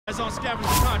on scavenger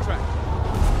contract.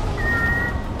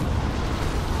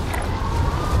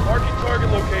 Marking target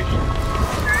location.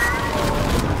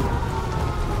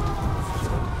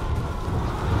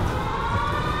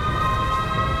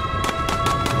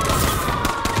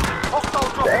 Hostile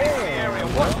dropping into the area.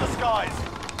 Watch the skies.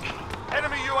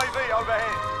 Enemy UAV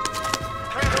overhead.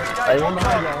 Clear to engage Hey, on one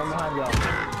behind target. y'all, one behind y'all.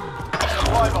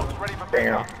 Supply box ready for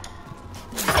pickup.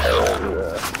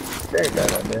 Very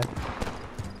bad idea.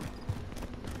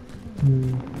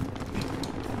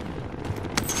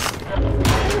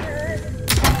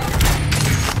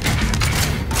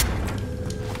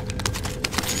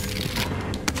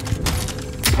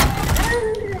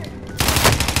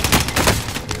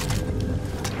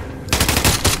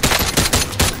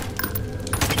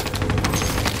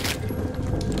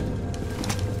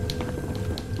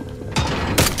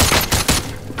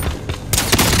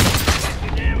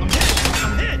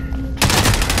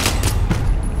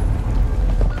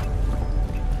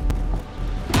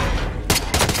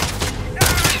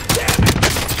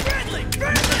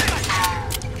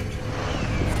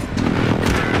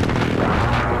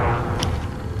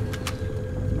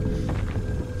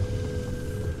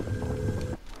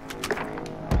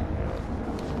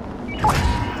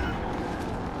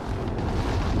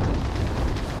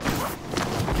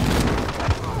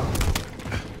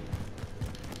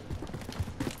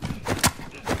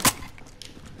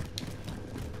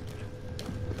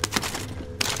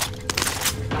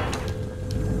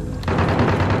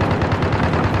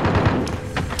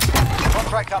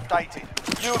 Contract updated.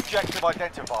 New objective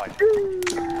identified.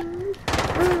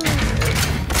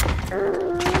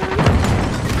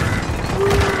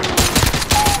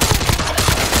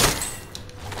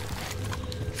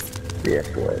 Yes,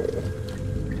 way.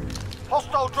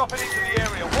 Hostile dropping into the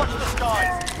area. Watch the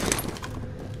skies.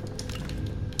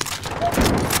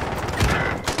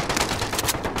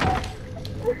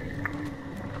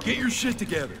 Get your shit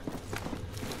together.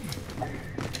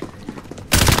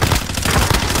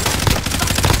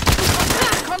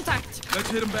 Contact! Let's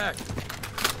hit him back.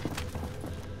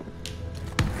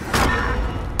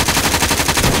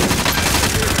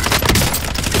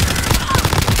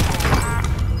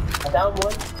 Down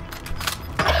one.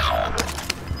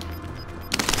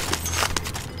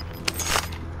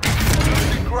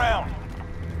 Losing ground.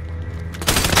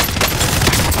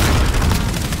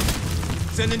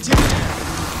 Sending team.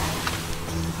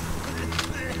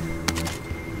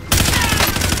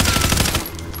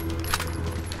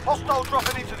 Hostile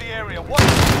dropping into the area. Watch.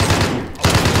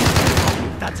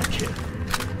 That's a kill.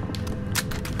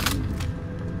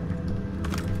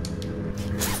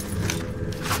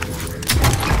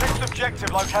 Next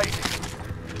objective located.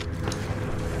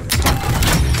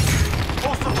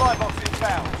 Full supply box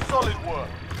inbound. Solid work.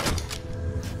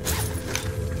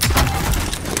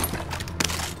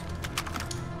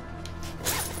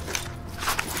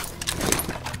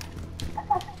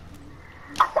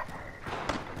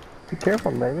 Be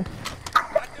careful, baby.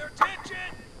 Got their attention.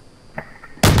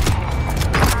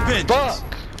 Vengeance.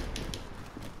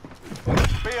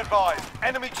 Be advised.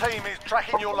 Enemy team is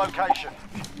tracking your location.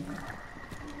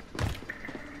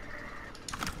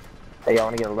 Hey, y'all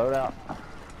wanna get a loadout?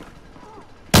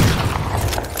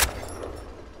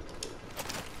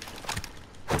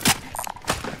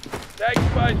 Tag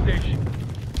spy station.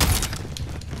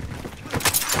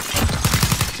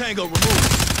 Tango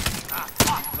removed.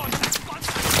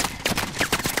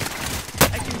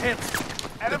 Taking hits.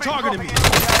 Enemy targeting me. dropping into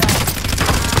the area.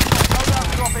 Loadout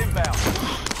drop inbound.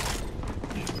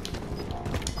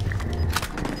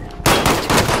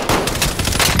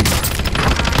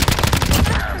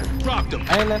 Dropped him.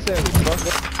 I ain't necessarily supposed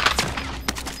to.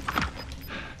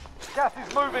 Gas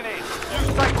is moving in. New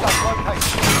safe zone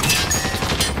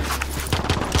located.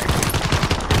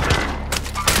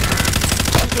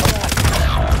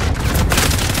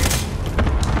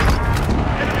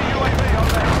 Enemy UAV on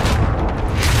there.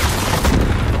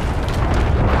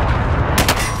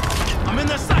 I'm in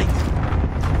their sight.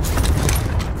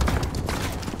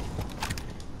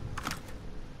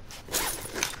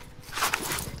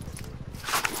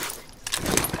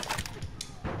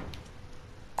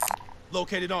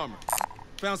 Located armor.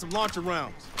 Found some launcher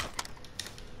rounds.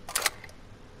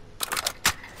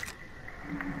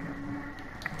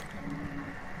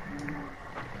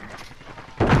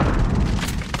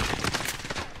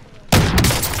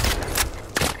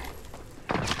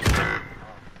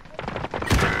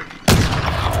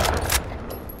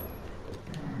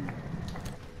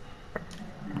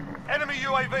 Enemy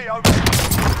UAV over.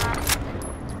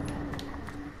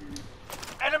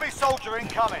 Enemy soldier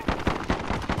incoming.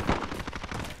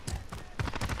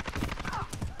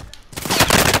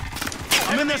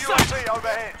 I'm in their Enemy sight. UAV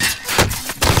overhead.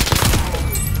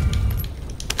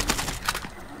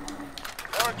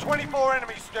 4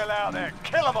 enemies still out there.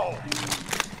 Kill them all.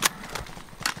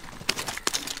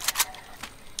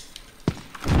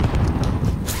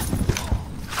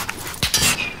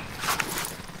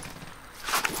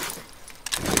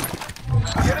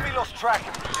 The enemy lost track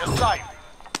of you. You're safe.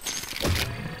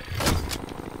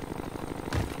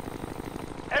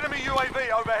 Enemy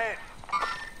UAV overhead.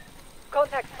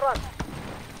 Contact front.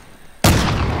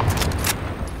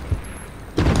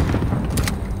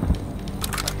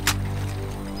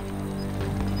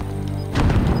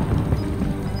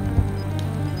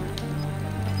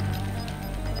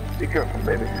 Be careful,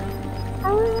 baby.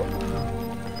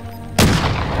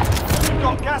 We've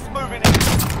got gas moving in.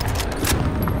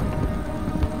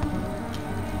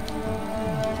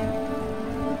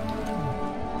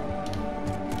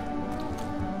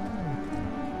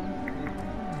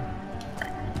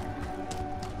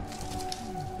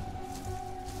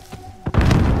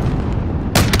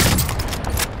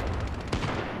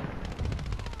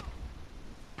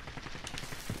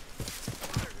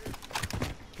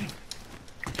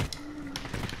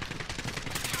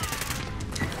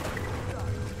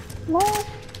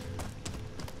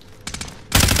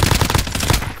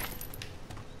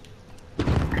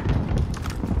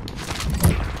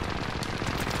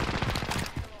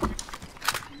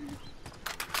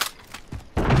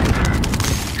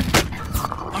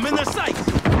 I'm in their sights.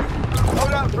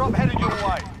 Loadout drop headed your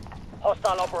way.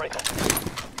 Hostile operator.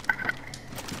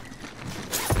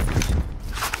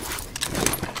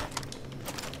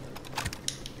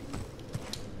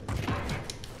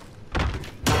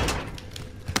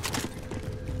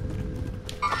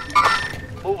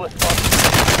 Move us on.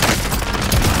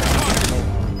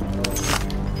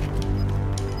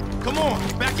 Come on,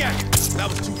 back at it. That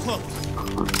was too close.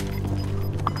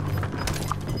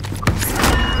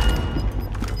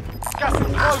 Gas is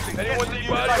closing. Anyone Get to need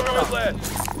the body UAV. armor last?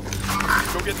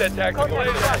 Go get that tactical aid.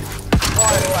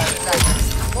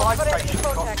 Life station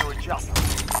cost to adjust.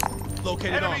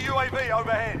 Located Enemy armor. UAV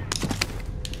overhead.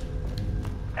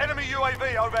 Enemy UAV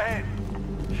overhead.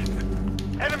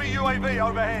 Enemy UAV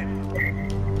overhead.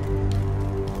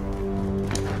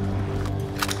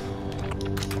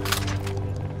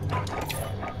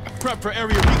 Prep for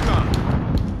area recon.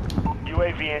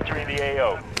 UAV entering the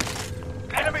AO.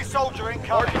 Enemy soldier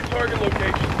incoming. Marking target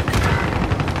location.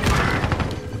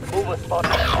 Move us spot.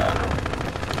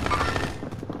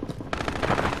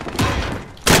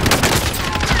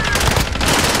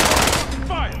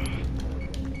 Fire!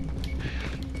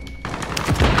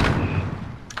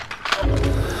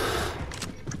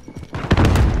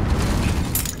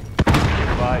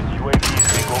 Advise UAV is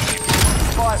single.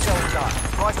 Fire sales done.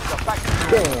 Prices are back to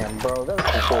normal. Damn, bro, that was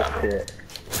some bullshit.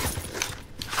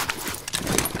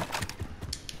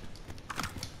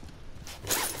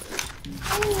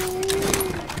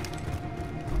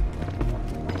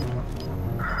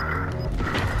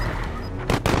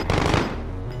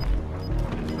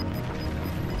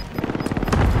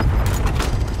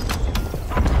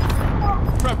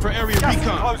 Prep for area Gas is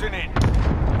recon. closing in.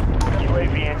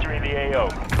 UAV entering the AO.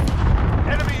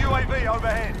 Enemy UAV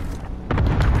overhead.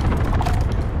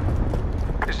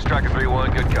 This is Striker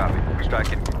 3-1, good copy.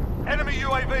 Striking. Enemy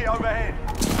UAV overhead.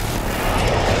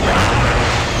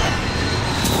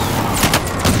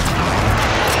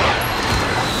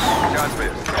 Shots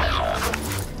missed.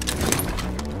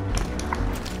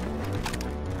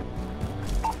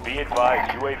 Be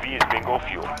advised, UAV is bingo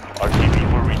fuel. RTB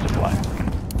for resupply.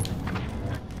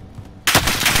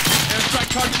 Airstrike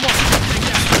target marked. Take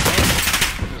that.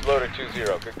 This is loader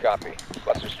 2-0. Good copy.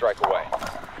 Buster strike away.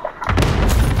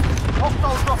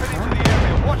 Hostiles dropping into the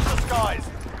area. Watch the skies.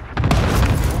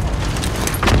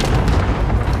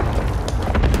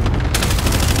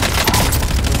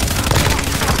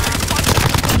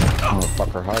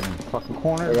 Motherfucker hiding in the fucking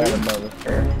corner. I got him over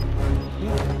there.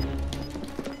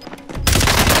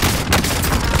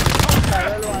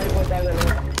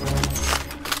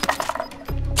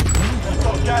 We've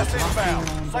got gas inbound.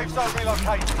 Safe zone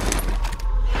relocated.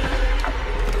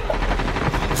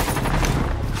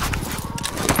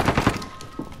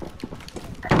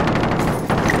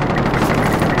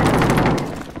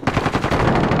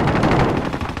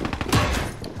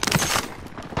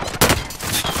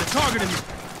 They're targeting me.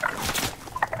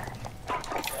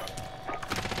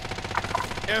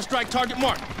 Airstrike target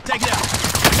marked. Take it out.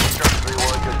 Striker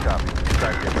 3-1, good copy.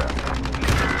 Striker inbound.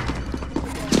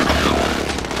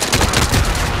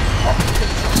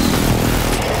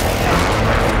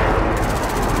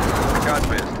 Shots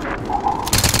missed.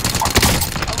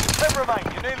 Only 10 remain.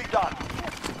 You're nearly done.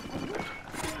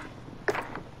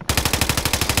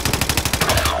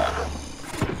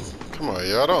 Come on,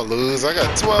 y'all, don't lose. I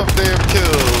got 12 damn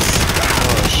kills.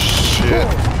 Oh, shit.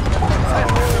 10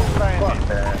 still standing. Fuck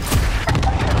that.